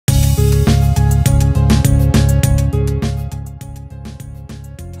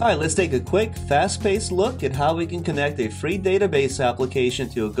Alright, let's take a quick, fast-paced look at how we can connect a free database application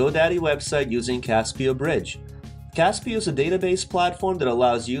to a GoDaddy website using Caspio Bridge. Caspio is a database platform that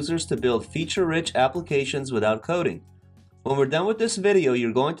allows users to build feature-rich applications without coding. When we're done with this video,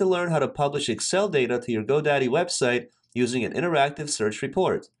 you're going to learn how to publish Excel data to your GoDaddy website using an interactive search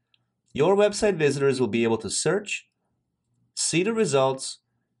report. Your website visitors will be able to search, see the results,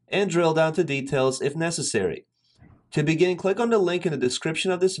 and drill down to details if necessary. To begin, click on the link in the description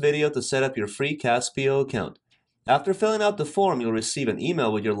of this video to set up your free Caspio account. After filling out the form, you'll receive an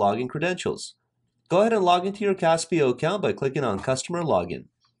email with your login credentials. Go ahead and log into your Caspio account by clicking on Customer Login.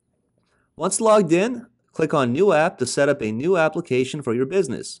 Once logged in, click on New App to set up a new application for your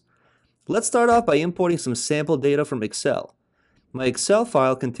business. Let's start off by importing some sample data from Excel. My Excel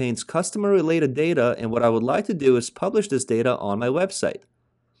file contains customer-related data, and what I would like to do is publish this data on my website.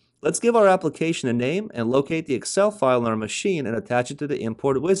 Let's give our application a name and locate the Excel file on our machine and attach it to the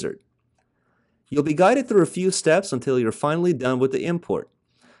import wizard. You'll be guided through a few steps until you're finally done with the import.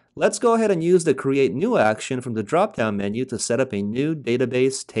 Let's go ahead and use the Create New action from the drop-down menu to set up a new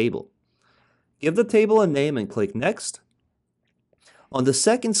database table. Give the table a name and click Next. On the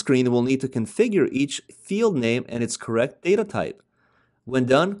second screen, we'll need to configure each field name and its correct data type. When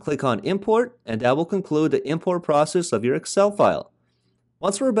done, click on Import, and that will conclude the import process of your Excel file.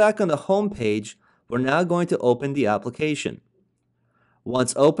 Once we're back on the home page, we're now going to open the application.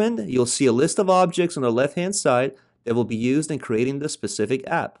 Once opened, you'll see a list of objects on the left-hand side that will be used in creating the specific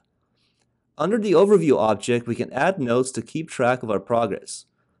app. Under the Overview object, we can add notes to keep track of our progress.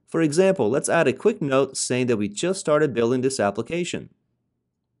 For example, let's add a quick note saying that we just started building this application.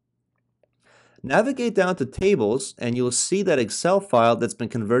 Navigate down to Tables, and you'll see that Excel file that's been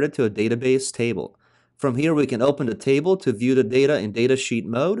converted to a database table. From here, we can open the table to view the data in datasheet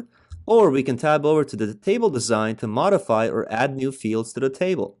mode, or we can tab over to the table design to modify or add new fields to the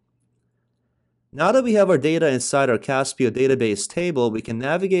table. Now that we have our data inside our Caspio database table, we can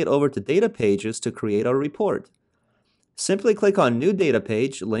navigate over to Data Pages to create our report. Simply click on New Data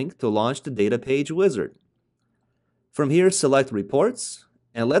Page link to launch the Data Page wizard. From here, select Reports,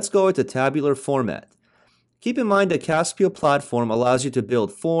 and let's go into tabular format. Keep in mind that Caspio platform allows you to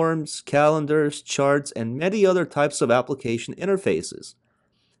build forms, calendars, charts, and many other types of application interfaces.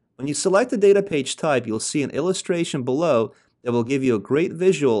 When you select the data page type, you'll see an illustration below that will give you a great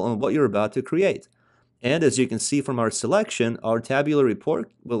visual on what you're about to create. And as you can see from our selection, our tabular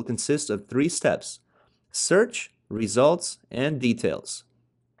report will consist of 3 steps: Search, Results, and Details.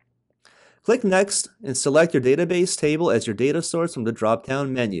 Click Next and select your database table as your data source from the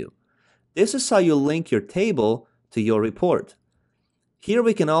drop-down menu. This is how you link your table to your report. Here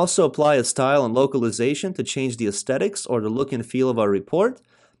we can also apply a style and localization to change the aesthetics or the look and feel of our report,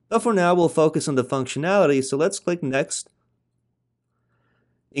 but for now we'll focus on the functionality, so let's click Next.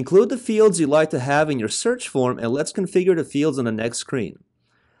 Include the fields you'd like to have in your search form, and let's configure the fields on the next screen.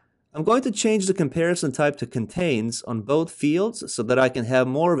 I'm going to change the comparison type to Contains on both fields so that I can have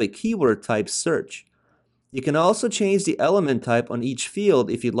more of a keyword type search. You can also change the element type on each field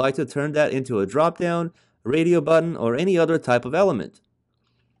if you'd like to turn that into a drop-down, radio button, or any other type of element.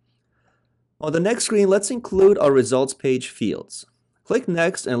 On the next screen, let's include our results page fields. Click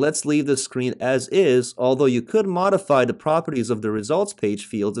Next and let's leave the screen as is, although you could modify the properties of the results page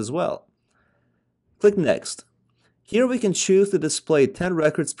fields as well. Click Next. Here we can choose to display 10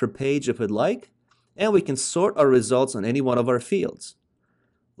 records per page if we'd like, and we can sort our results on any one of our fields.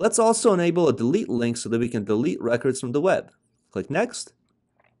 Let's also enable a delete link so that we can delete records from the web. Click Next.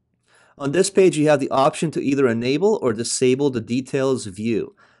 On this page, you have the option to either enable or disable the Details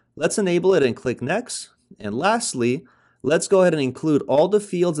view. Let's enable it and click Next. And lastly, let's go ahead and include all the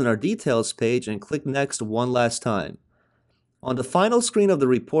fields in our Details page and click Next one last time. On the final screen of the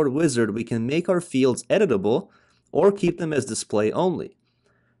report wizard, we can make our fields editable or keep them as display only.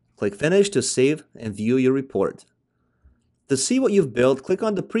 Click Finish to save and view your report. To see what you've built, click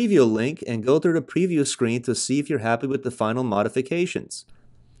on the preview link and go through the preview screen to see if you're happy with the final modifications.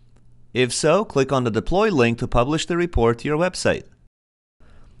 If so, click on the deploy link to publish the report to your website.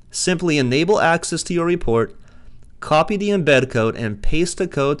 Simply enable access to your report, copy the embed code, and paste the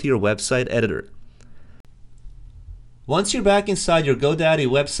code to your website editor. Once you're back inside your GoDaddy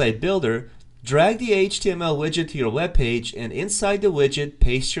website builder, drag the HTML widget to your web page, and inside the widget,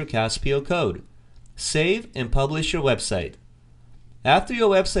 paste your Caspio code. Save and publish your website. After your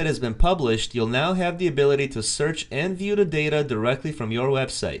website has been published, you'll now have the ability to search and view the data directly from your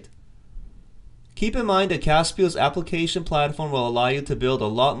website. Keep in mind that Caspio's application platform will allow you to build a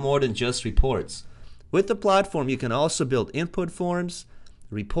lot more than just reports. With the platform, you can also build input forms,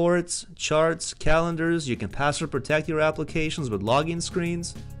 reports, charts, calendars. You can password protect your applications with login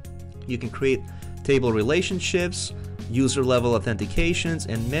screens. You can create table relationships, user-level authentications,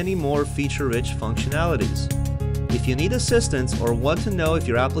 and many more feature-rich functionalities. If you need assistance or want to know if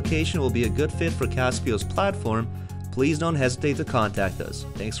your application will be a good fit for Caspio's platform, please don't hesitate to contact us.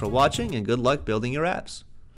 Thanks for watching and good luck building your apps.